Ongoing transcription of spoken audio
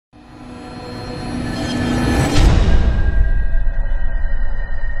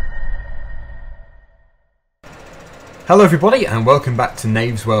Hello everybody and welcome back to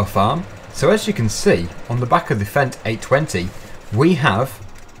Knaveswell Farm. So as you can see on the back of the FENDT 820 we have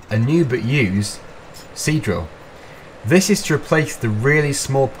a new but used seed drill. This is to replace the really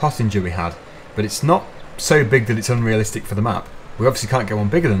small pottinger we had, but it's not so big that it's unrealistic for the map. We obviously can't get one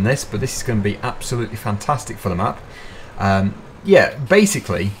bigger than this, but this is going to be absolutely fantastic for the map. Yeah,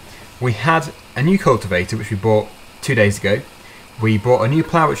 basically we had a new cultivator which we bought 2 days ago. We bought a new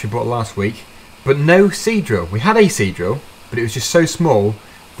plough which we bought last week, but no seed drill. We had a seed drill, but it was just so small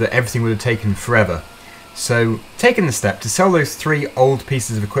that everything would have taken forever. So taking the step to sell those 3 old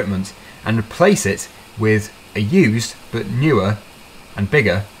pieces of equipment and replace it with a used but newer and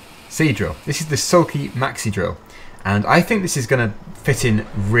bigger seed drill. This is the Sulky Maxi drill, and I think this is going to fit in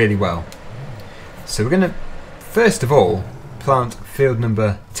really well. So we're going to first of all plant field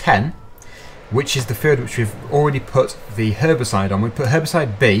number 10, which is the field which we've already put the herbicide on. We put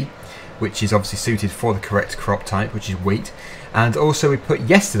herbicide B, which is obviously suited for the correct crop type, which is wheat, and also we put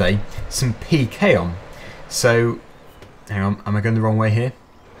yesterday some PK on. So hang on, am I going the wrong way here?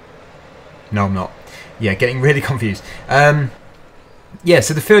 No, I'm not. Yeah, getting really confused. Yeah,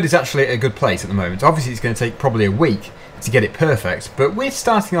 so the field is actually at a good place at the moment. Obviously it's going to take probably a week to get it perfect, but we're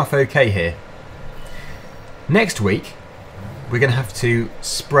starting off okay here. Next week we're going to have to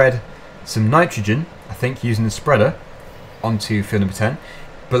spread some nitrogen, I think, using the spreader onto field number 10.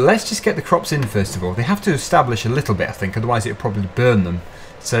 But let's just get the crops in first of all. They have to establish a little bit, I think, otherwise it would probably burn them.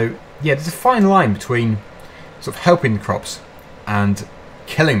 So yeah, there's a fine line between sort of helping the crops and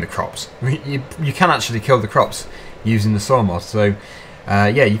killing the crops. You can actually kill the crops using the soil mod. So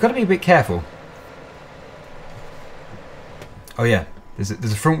yeah, you've got to be a bit careful. Oh yeah, there's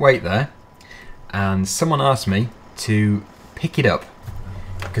a front weight there, and someone asked me to pick it up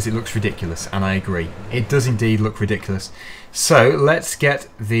because it looks ridiculous, and I agree. It does indeed look ridiculous. So let's get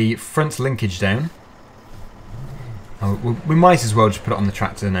the front linkage down. Oh, we might as well just put it on the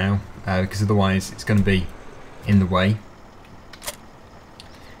tractor now, because otherwise it's going to be in the way.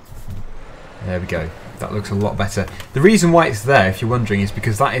 There we go. That looks a lot better. The reason why it's there, if you're wondering, is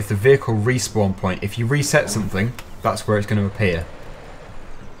because that is the vehicle respawn point. If you reset something, that's where it's going to appear.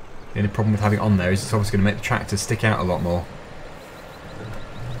 The only problem with having it on there is it's obviously going to make the tractor stick out a lot more.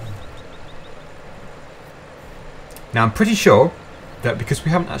 Now I'm pretty sure that because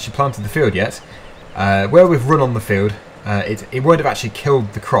we haven't actually planted the field yet, where we've run on the field, it won't have actually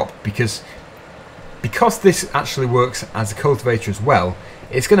killed the crop, because this actually works as a cultivator as well.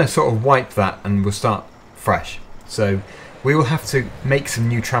 It's going to sort of wipe that and we'll start fresh. So we will have to make some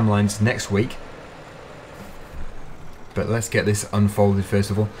new tram lines next week. But let's get this unfolded first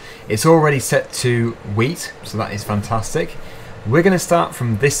of all. It's already set to wheat, so that is fantastic. We're going to start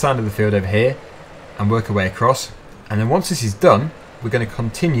from this side of the field over here and work our way across. And then once this is done, we're going to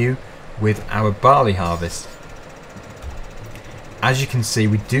continue with our barley harvest. As you can see,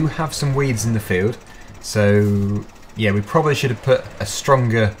 we do have some weeds in the field. So yeah, we probably should have put a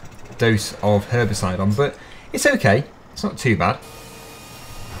stronger dose of herbicide on, but it's okay. It's not too bad.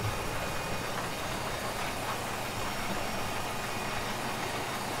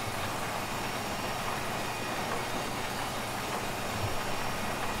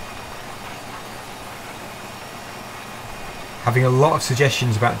 Having a lot of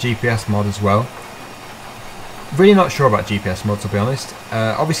suggestions about GPS mod as well. Really not sure about GPS mod, to be honest.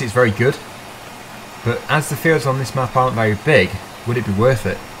 Obviously it's very good, but as the fields on this map aren't very big, would it be worth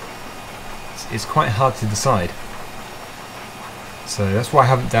it? It's quite hard to decide. So that's why I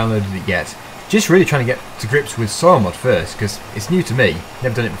haven't downloaded it yet. Just really trying to get to grips with soil mod first, because it's new to me.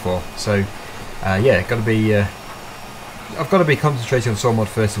 Never done it before. So yeah, I've got to be concentrating on soil mod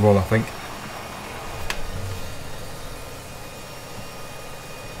first of all, I think.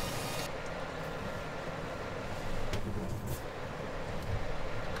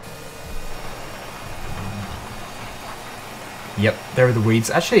 Yep, there are the weeds.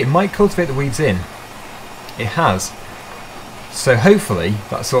 Actually, it might cultivate the weeds in. It has. So hopefully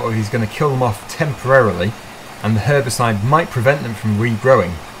that sort of is going to kill them off temporarily, and the herbicide might prevent them from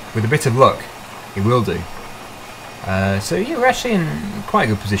regrowing. With a bit of luck, it will do. So yeah, we're actually in quite a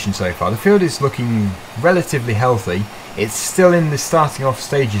good position so far. The field is looking relatively healthy. It's still in the starting off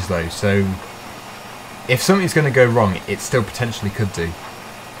stages though, so if something's going to go wrong, it still potentially could do.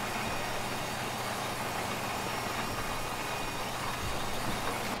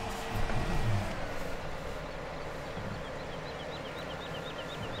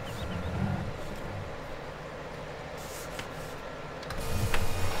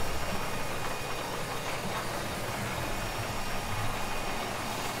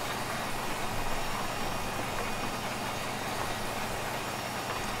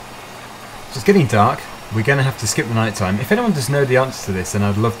 So it's getting dark. we're going to have to skip the night time. If anyone does know the answer to this, then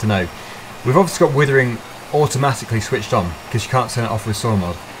I'd love to know. We've obviously got withering automatically switched on because you can't turn it off with saw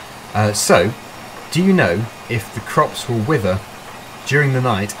mod. So, do you know if the crops will wither during the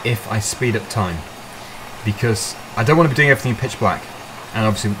night if I speed up time? Because I don't want to be doing everything in pitch black, and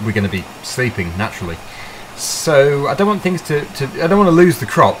obviously we're going to be sleeping naturally. So I don't want things I don't want to lose the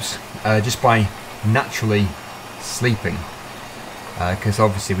crops just by naturally sleeping, because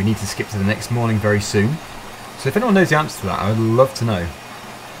obviously we need to skip to the next morning very soon. So if anyone knows the answer to that, I would love to know.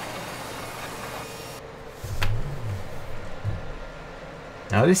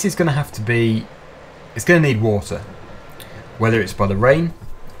 Now this is going to have to be, it's going to need water, whether it's by the rain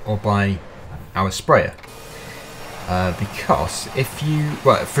or by our sprayer. Because if you,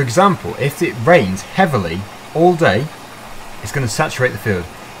 well, for example, if it rains heavily all day, it's going to saturate the field.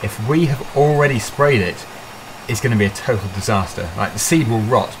 If we have already sprayed it, it's going to be a total disaster. Like, the seed will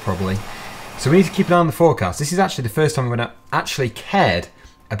rot probably. So we need to keep an eye on the forecast. This is actually the first time I've actually cared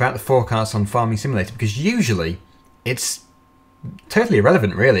about the forecast on Farming Simulator, because usually it's totally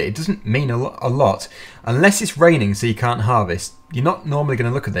irrelevant really. It doesn't mean a lot. Unless it's raining so you can't harvest, you're not normally going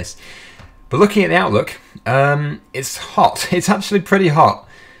to look at this. But looking at the outlook, it's hot. It's actually pretty hot.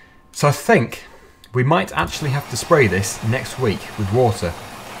 So I think we might actually have to spray this next week with water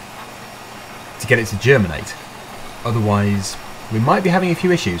to get it to germinate. Otherwise, we might be having a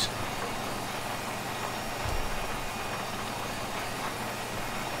few issues.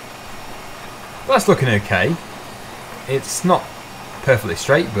 Well, that's looking okay. It's not perfectly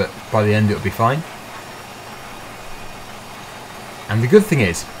straight, but by the end it'll be fine. And the good thing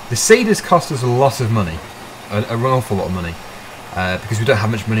is, the seed has cost us a lot of money, an awful lot of money, because we don't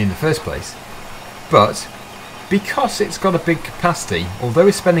have much money in the first place. But because it's got a big capacity, although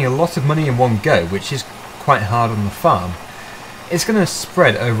we're spending a lot of money in one go, which is quite hard on the farm, it's going to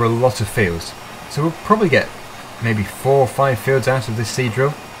spread over a lot of fields. So we'll probably get maybe 4 or 5 fields out of this seed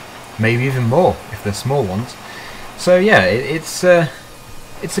drill, maybe even more if they're small ones. So yeah, it's a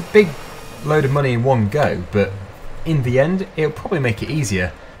big load of money in one go, but in the end it'll probably make it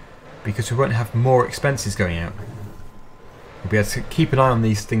easier because we won't have more expenses going out. We'll be able to keep an eye on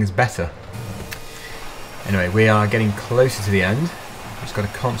these things better. Anyway, we are getting closer to the end. Just got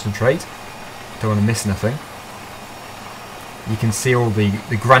to concentrate. Don't want to miss nothing. You can see all the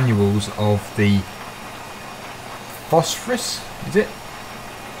granules of the phosphorus, is it?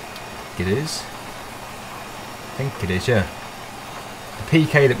 It is. I think it is, yeah. The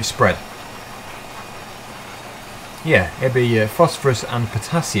PK that we spread. Yeah, it'll be phosphorus and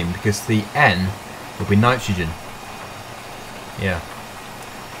potassium because the N will be nitrogen. Yeah.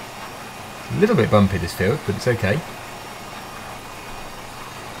 A little bit bumpy this field, but it's okay.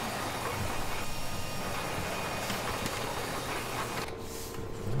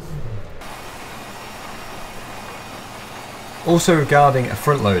 Also regarding a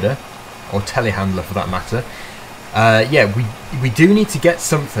front loader, or telehandler for that matter, yeah, we do need to get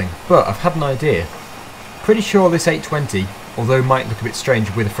something, but I've had an idea. Pretty sure this 820, although it might look a bit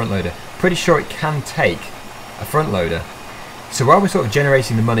strange with a front loader, pretty sure it can take a front loader. So while we're sort of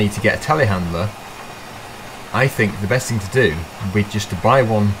generating the money to get a telehandler, I think the best thing to do would be just to buy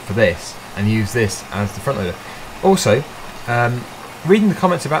one for this and use this as the front loader. Also, reading the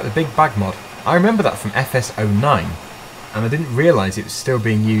comments about the big bag mod, I remember that from FS09, and I didn't realise it was still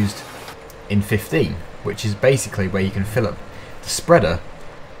being used in 15, which is basically where you can fill up the spreader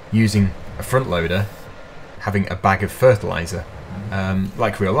using a front loader having a bag of fertiliser,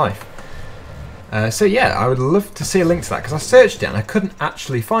 like real life. So yeah, I would love to see a link to that, because I searched it and I couldn't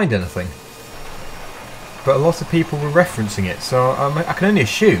actually find anything. But a lot of people were referencing it, so I can only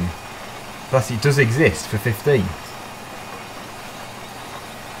assume that it does exist for 15.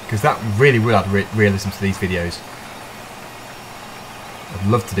 Because that really would add realism to these videos. I'd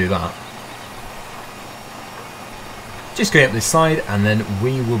love to do that. Just going up this side, and then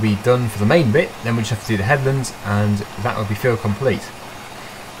we will be done for the main bit. Then we just have to do the headlands, and that will be field complete.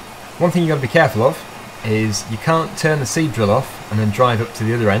 One thing you've got to be careful of is you can't turn the seed drill off and then drive up to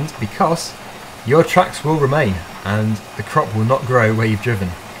the other end, because your tracks will remain and the crop will not grow where you've driven.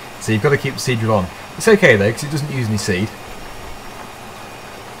 So you've got to keep the seed drill on. It's okay though, because it doesn't use any seed.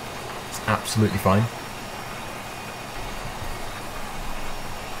 It's absolutely fine.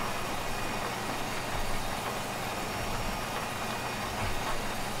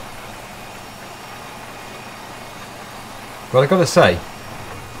 But I've got to say,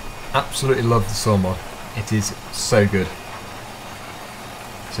 absolutely love the saw mod. It is so good.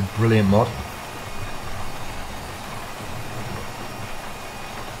 It's a brilliant mod.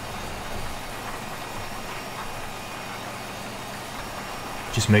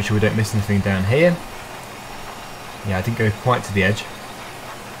 Just make sure we don't miss anything down here. Yeah, I didn't go quite to the edge.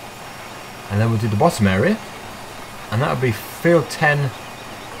 And then we'll do the bottom area. And that'll be field 10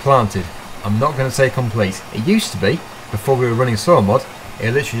 planted. I'm not going to say complete. It used to be, before we were running soil mod,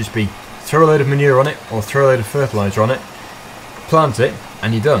 it'd literally just be throw a load of manure on it or throw a load of fertiliser on it, plant it,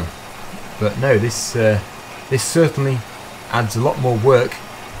 and you're done. But no, this certainly adds a lot more work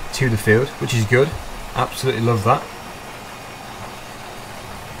to the field, which is good. Absolutely love that.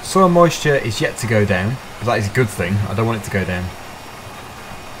 Soil moisture is yet to go down, but that is a good thing. I don't want it to go down.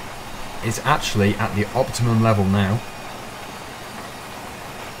 It's actually at the optimum level now.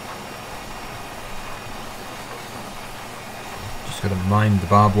 Just got to mind the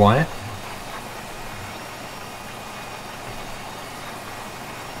barbed wire.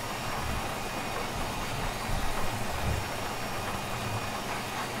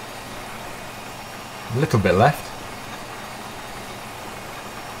 A little bit left.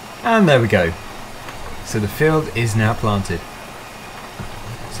 And there we go. So the field is now planted.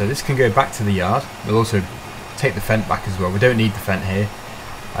 So this can go back to the yard. We'll also take the FENDT back as well. We don't need the FENDT here.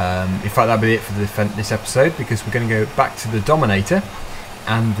 In fact, that'll be it for the FENDT this episode, because we're going to go back to the Dominator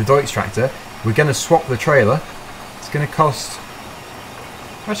and the Deutz tractor. We're going to swap the trailer. It's going to cost...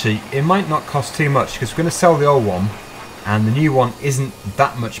 Actually, it might not cost too much, because we're going to sell the old one and the new one isn't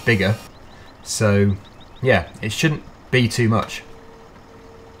that much bigger. So, yeah, it shouldn't be too much.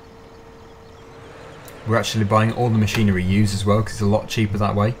 We're actually buying all the machinery used as well, because it's a lot cheaper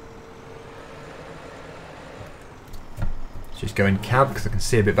that way. Let's just go in cab, because I can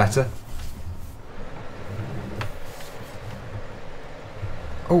see a bit better.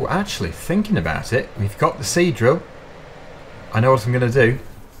 Oh, actually, thinking about it, we've got the seed drill. I know what I'm going to do.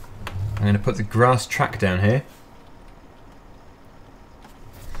 I'm going to put the grass track down here.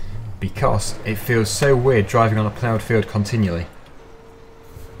 Because it feels so weird driving on a ploughed field continually.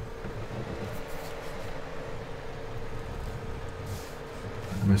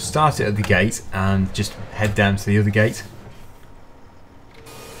 We'll start it at the gate and just head down to the other gate.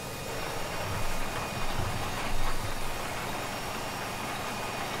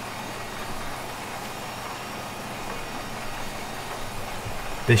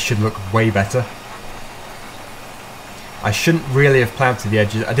 This should look way better. I shouldn't really have ploughed to the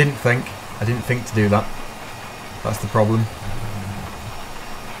edges. I didn't think to do that. That's the problem.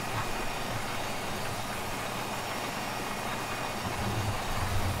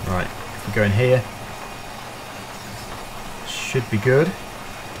 Right, if we go in here, should be good.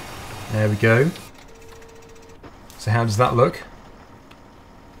 There we go. So how does that look?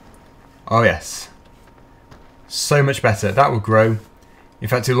 Oh yes. So much better. That will grow. In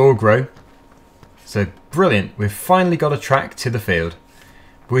fact, it'll all grow. So brilliant. We've finally got a track to the field.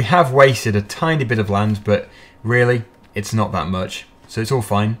 We have wasted a tiny bit of land, but really, it's not that much. So it's all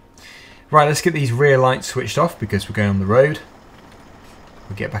fine. Right, let's get these rear lights switched off because we're going on the road.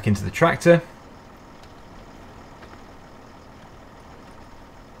 We'll get back into the tractor.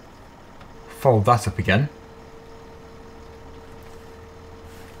 Fold that up again.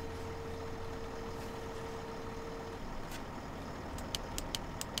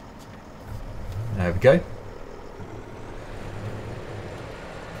 There we go.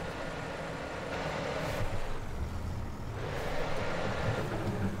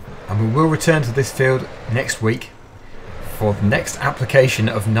 And we will return to this field next week for the next application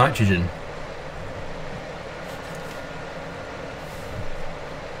of nitrogen.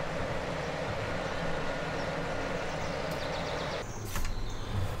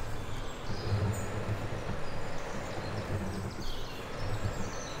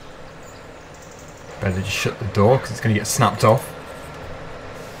 Better just shut the door because it's going to get snapped off.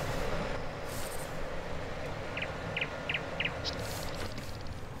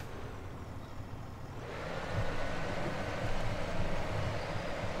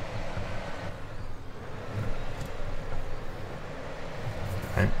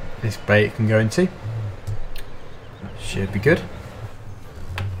 And this bay it can go into. Should be good.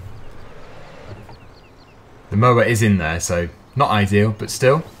 The mower is in there, so not ideal, but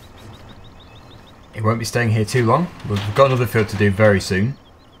still. It won't be staying here too long. We've got another field to do very soon.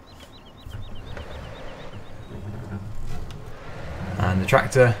 And the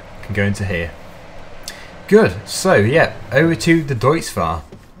tractor can go into here. Good. So, yeah, over to the Deutz farm.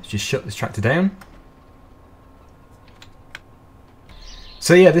 Let's just shut this tractor down.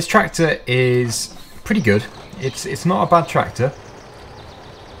 So, yeah, this tractor is pretty good. It's not a bad tractor.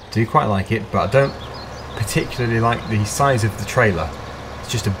 I do quite like it, but I don't particularly like the size of the trailer. It's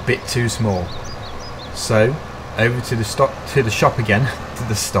just a bit too small. So, over to the shop again,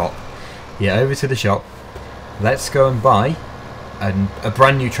 over to the shop. Let's go and buy a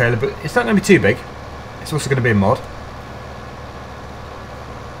brand new trailer, but it's not going to be too big. It's also going to be a mod.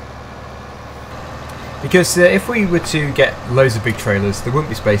 Because if we were to get loads of big trailers, there wouldn't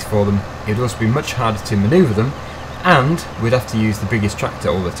be space for them. It would also be much harder to manoeuvre them, and we'd have to use the biggest tractor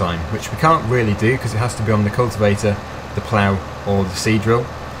all the time, which we can't really do because it has to be on the cultivator, the plough, or the seed drill,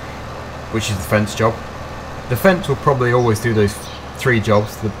 which is the FENDT's job. The FENDT will probably always do those 3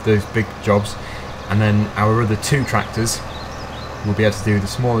 jobs, those big jobs, and then our other 2 tractors will be able to do the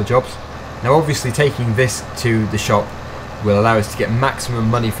smaller jobs. Now obviously taking this to the shop will allow us to get maximum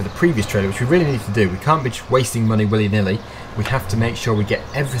money for the previous trailer, which we really need to do. We can't be just wasting money willy-nilly. We have to make sure we get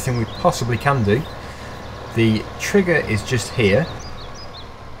everything we possibly can do. The trigger is just here,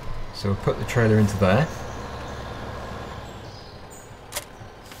 so we'll put the trailer into there,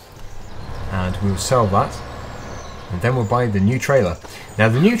 and we'll sell that, and then we'll buy the new trailer. Now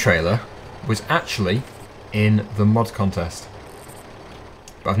the new trailer was actually in the mod contest,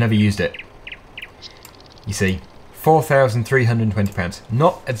 but I've never used it. You see, £4,320.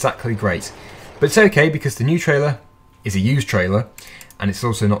 Not exactly great, but it's okay because the new trailer is a used trailer, and it's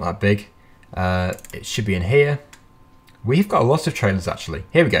also not that big. It should be in here. We've got a lot of trailers actually.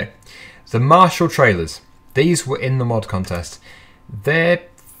 Here we go. The Marshall trailers. These were in the mod contest. They're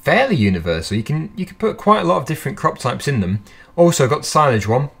fairly universal. You can put quite a lot of different crop types in them. Also got the silage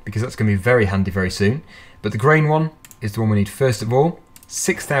one because that's going to be very handy very soon. But the grain one is the one we need first of all.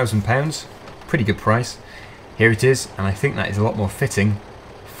 £6,000. Pretty good price. Here it is, and I think that is a lot more fitting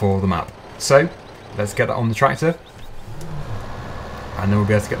for the map. So let's get that on the tractor, and then we'll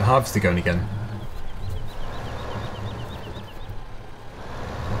be able to get the harvester going again.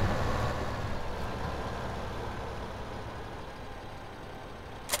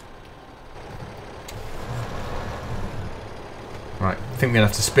 Right, I think we're going to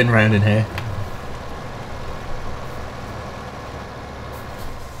have to spin around in here.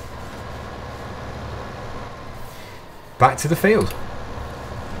 Back to the field.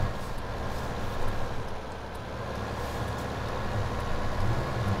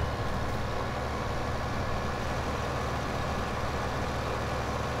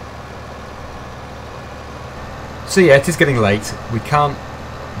 So yeah, it is getting late. We can't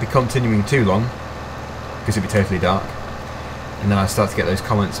be continuing too long because it'd be totally dark. And then I start to get those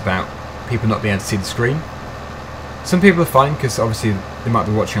comments about people not being able to see the screen. Some people are fine because obviously they might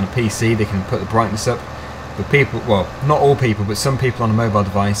be watching on a PC, they can put the brightness up. But people, well, not all people, but some people on a mobile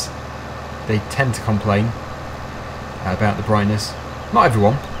device, they tend to complain about the brightness. Not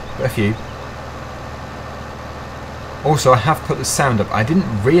everyone, but a few. Also, I have put the sound up. I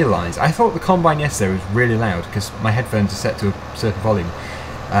didn't realise. I thought the combine yesterday was really loud because my headphones are set to a certain volume,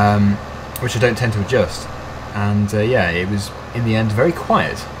 which I don't tend to adjust. And yeah, it was in the end very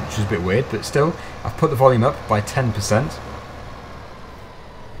quiet, which was a bit weird, but still, I've put the volume up by 10%.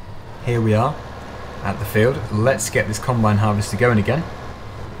 Here we are at the field. Let's get this combine harvester going again.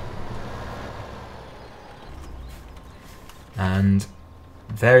 And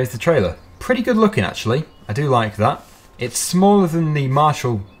there is the trailer. Pretty good looking actually. I do like that. It's smaller than the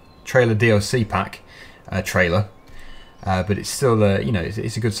Marshall trailer DLC pack trailer, but it's still you know,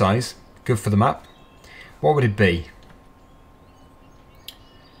 it's a good size, good for the map. What would it be?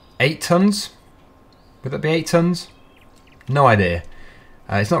 8 tons? Would that be 8 tons? No idea.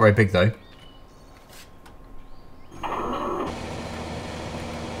 It's not very big though.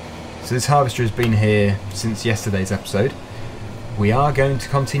 So this harvester has been here since yesterday's episode. We are going to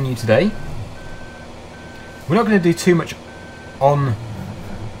continue today. We're not going to do too much on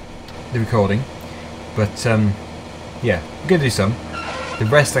the recording, but yeah, we're going to do some. The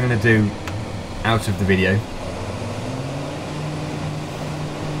rest I'm going to do out of the video.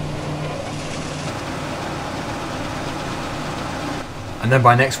 And then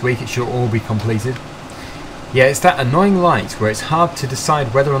by next week it should all be completed. Yeah, it's that annoying light where it's hard to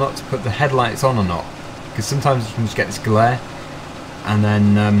decide whether or not to put the headlights on or not, because sometimes you can just get this glare, and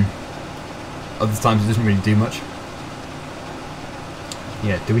then other times it doesn't really do much.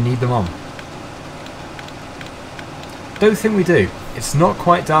 Yeah, do we need them on? Don't think we do. It's not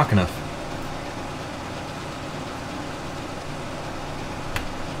quite dark enough.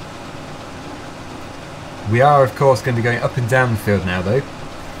 We are of course going to be going up and down the field now though.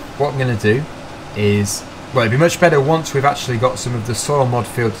 What I'm going to do is, well, it'd be much better once we've actually got some of the soil mod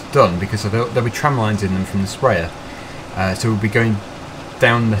fields done, because there'll be tram lines in them from the sprayer. So we'll be going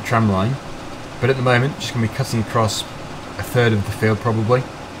down the tram line, but at the moment just going to be cutting across a third of the field probably,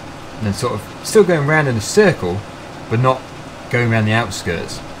 and then sort of still going around in a circle, but not going around the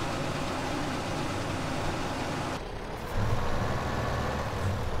outskirts.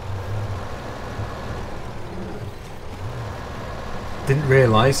 Didn't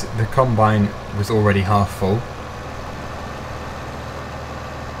realise the combine was already half full.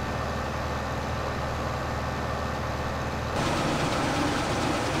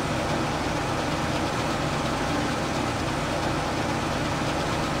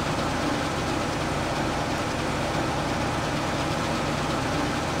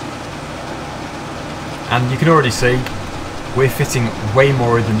 And you can already see we're fitting way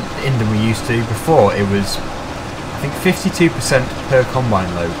more in than we used to. Before it was, I think, 52% per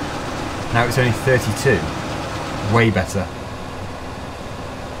combine load. Now it's only 32. Way better.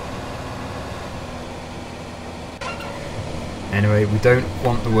 Anyway, we don't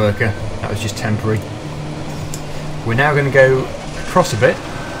want the worker. That was just temporary. We're now going to go across a bit.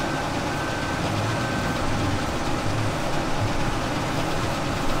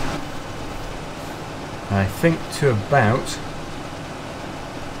 I think to about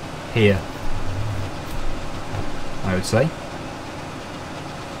here, I would say.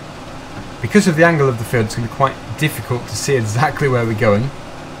 Because of the angle of the field, it's going to be quite difficult to see exactly where we're going.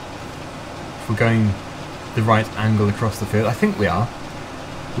 If we're going the right angle across the field. I think we are,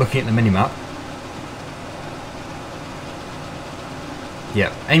 looking at the mini-map.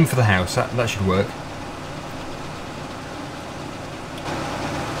 Yeah, aim for the house, that should work.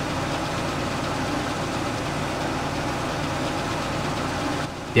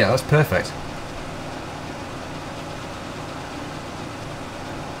 Yeah, that's perfect.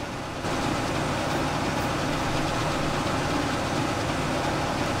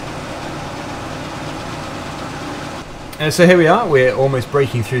 So here we are, we're almost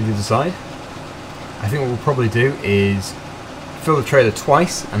breaking through the other side. I think what we'll probably do is fill the trailer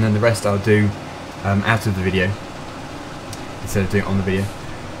twice, and then the rest I'll do out of the video instead of doing it on the video.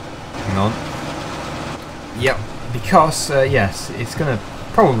 Hang on. Yep, because yes, it's going to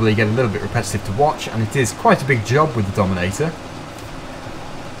probably get a little bit repetitive to watch, and it is quite a big job with the Dominator.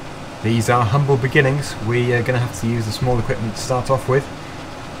 These are humble beginnings. We are going to have to use the small equipment to start off with.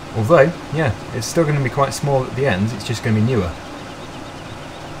 Although, yeah, it's still going to be quite small at the end, it's just going to be newer.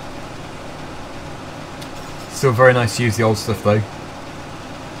 Still very nice to use the old stuff though.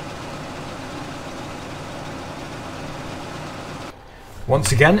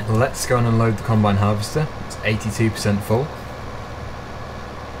 Once again, let's go and unload the combine harvester. It's 82% full.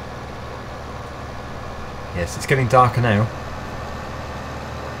 Yes, it's getting darker now.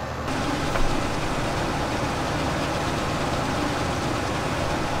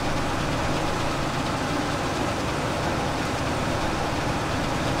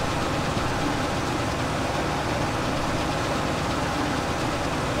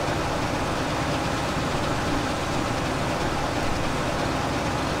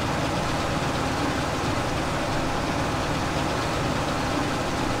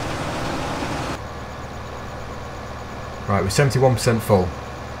 Right, we're 71% full.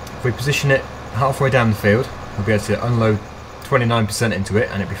 If we position it halfway down the field, we'll be able to unload 29% into it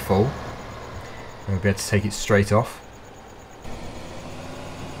and it'll be full. And we'll be able to take it straight off.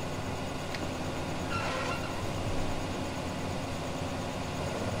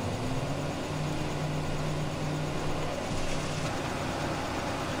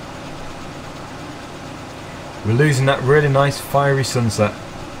 We're losing that really nice fiery sunset.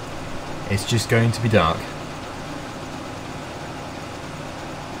 It's just going to be dark.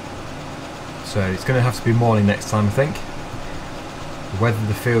 So it's going to have to be morning next time, I think. Whether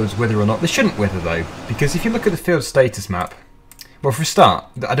the fields wither or not. They shouldn't wither though, because if you look at the field status map, well, for a start,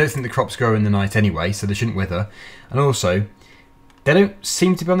 I don't think the crops grow in the night anyway, so they shouldn't wither. And also, they don't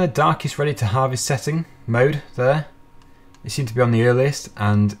seem to be on their darkest ready to harvest setting mode there. They seem to be on the earliest,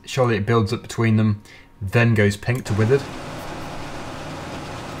 and surely it builds up between them, then goes pink to withered.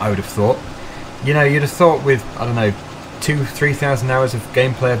 I would have thought. You know, you'd have thought with, I don't know, 2,000-3,000 hours of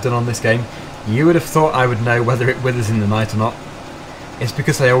gameplay I've done on this game, you would have thought I would know whether it withers in the night or not. It's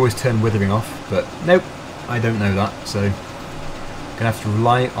because I always turn withering off, but nope, I don't know that, so I'm going to have to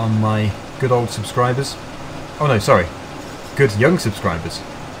rely on my good old subscribers. Oh no, sorry, good young subscribers.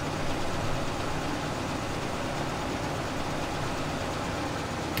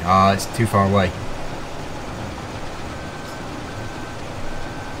 Ah, it's too far away.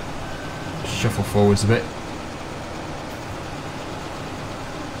 Shuffle forwards a bit.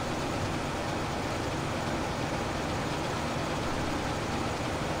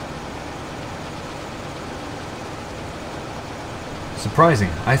 Surprising,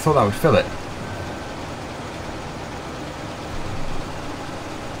 I thought that would fill it.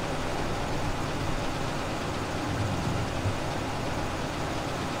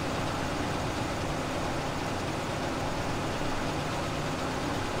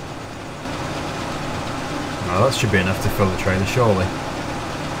 Well, that should be enough to fill the trailer, surely.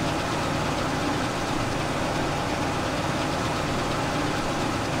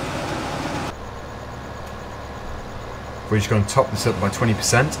 We're just going to top this up by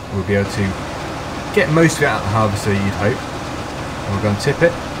 20%. We'll be able to get most of it out of the harvester, you'd hope. And we're going to tip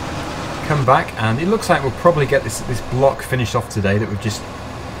it, come back, and it looks like we'll probably get this block finished off today that we've just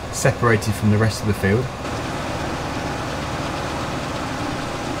separated from the rest of the field.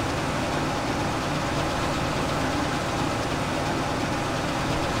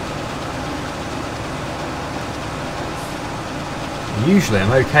 Usually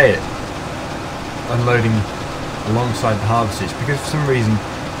I'm okay at unloading alongside the harvesters because for some reason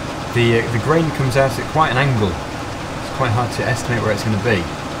the grain comes out at quite an angle. It's quite hard to estimate where it's going to be.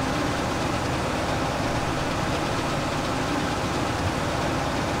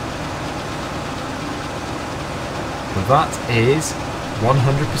 But that is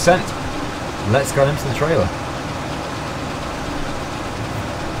 100%. Let's go into the trailer.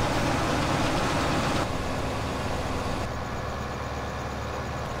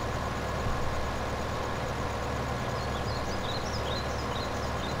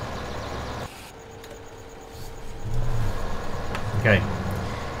 Okay,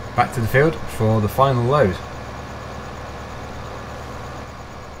 back to the field for the final load.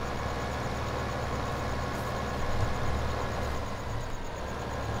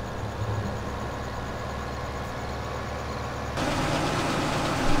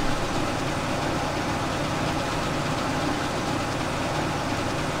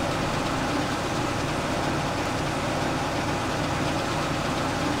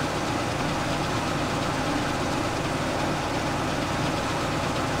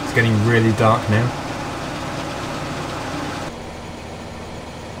 It's getting really dark now.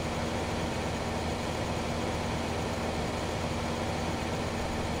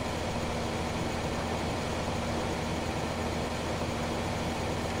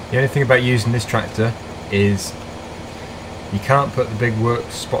 The only thing about using this tractor is you can't put the big work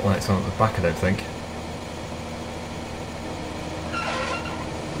spotlights on at the back, I don't think.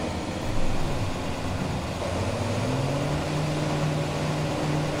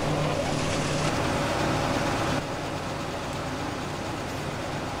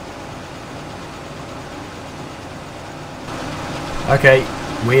 Okay,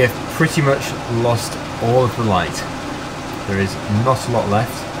 we have pretty much lost all of the light. There is not a lot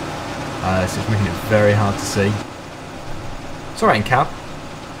left, so it's making it very hard to see. It's alright in cab,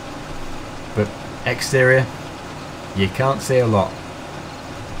 but exterior, you can't see a lot.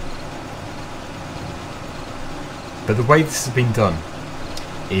 But the way this has been done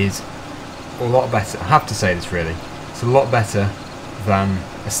is a lot better. I have to say this really. It's a lot better than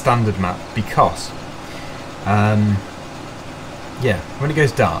a standard map because yeah, when it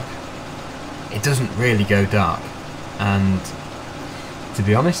goes dark, it doesn't really go dark. And to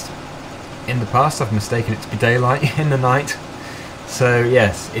be honest, in the past I've mistaken it to be daylight in the night. So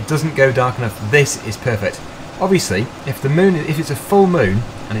yes, it doesn't go dark enough. This is perfect. Obviously, if it's a full moon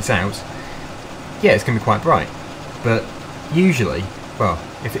and it's out, yeah, it's going to be quite bright. But usually, well,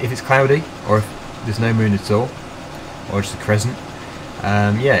 if it's cloudy or if there's no moon at all, or just a crescent,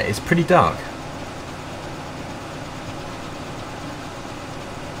 yeah, it's pretty dark.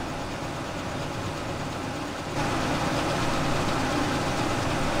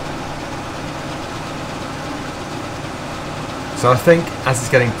 So I think, as it's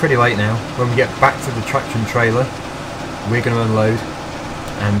getting pretty late now, when we get back to the tractor and trailer, we're going to unload,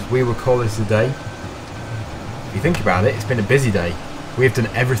 and we will call this a day. If you think about it, it's been a busy day. We've done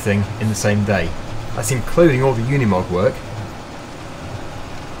everything in the same day. That's including all the Unimog work.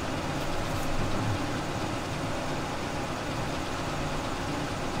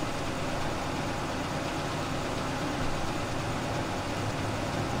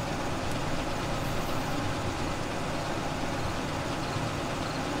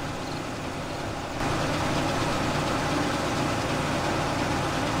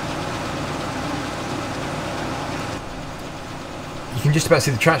 You can just about see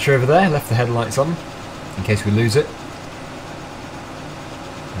the tractor over there, left the headlights on, in case we lose it.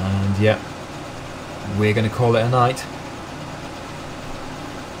 And yeah, we're going to call it a night.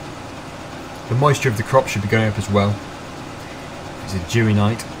 The moisture of the crop should be going up as well. It's a dewy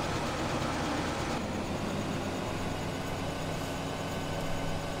night.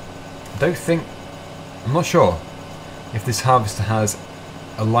 I'm not sure if this harvester has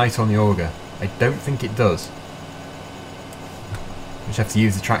a light on the auger. I don't think it does. We just have to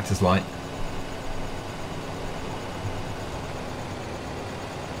use the tractor's light.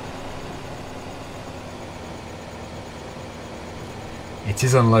 It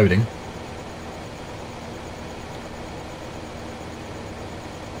is unloading.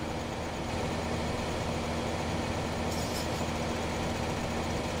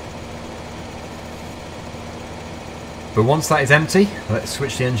 But once that is empty, let's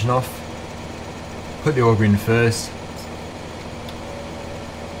switch the engine off, put the auger in first,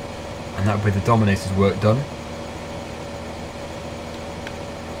 and that will be the Dominator's work done.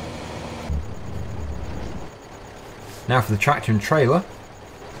 Now for the tractor and trailer.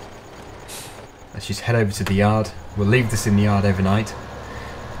 Let's just head over to the yard. We'll leave this in the yard overnight.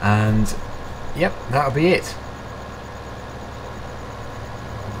 And yep, that'll be it.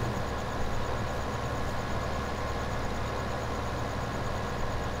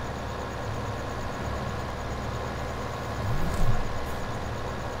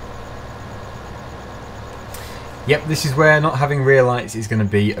 Yep, this is where not having rear lights is going to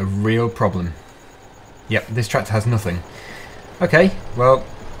be a real problem. Yep, this tractor has nothing. Okay, well,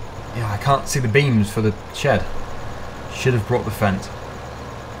 yeah, I can't see the beams for the shed. Should have brought the FENDT.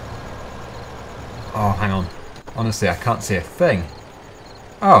 Oh, hang on. Honestly, I can't see a thing.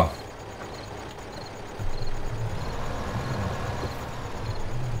 Oh.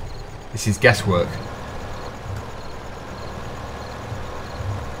 This is guesswork.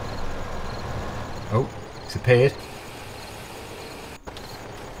 Oh, it's appeared.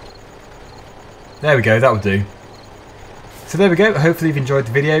 There we go, that will do. So there we go, hopefully you've enjoyed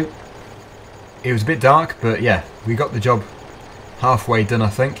the video. It was a bit dark, but yeah, we got the job halfway done, I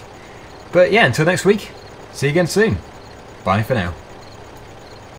think. But yeah, until next week, see you again soon. Bye for now.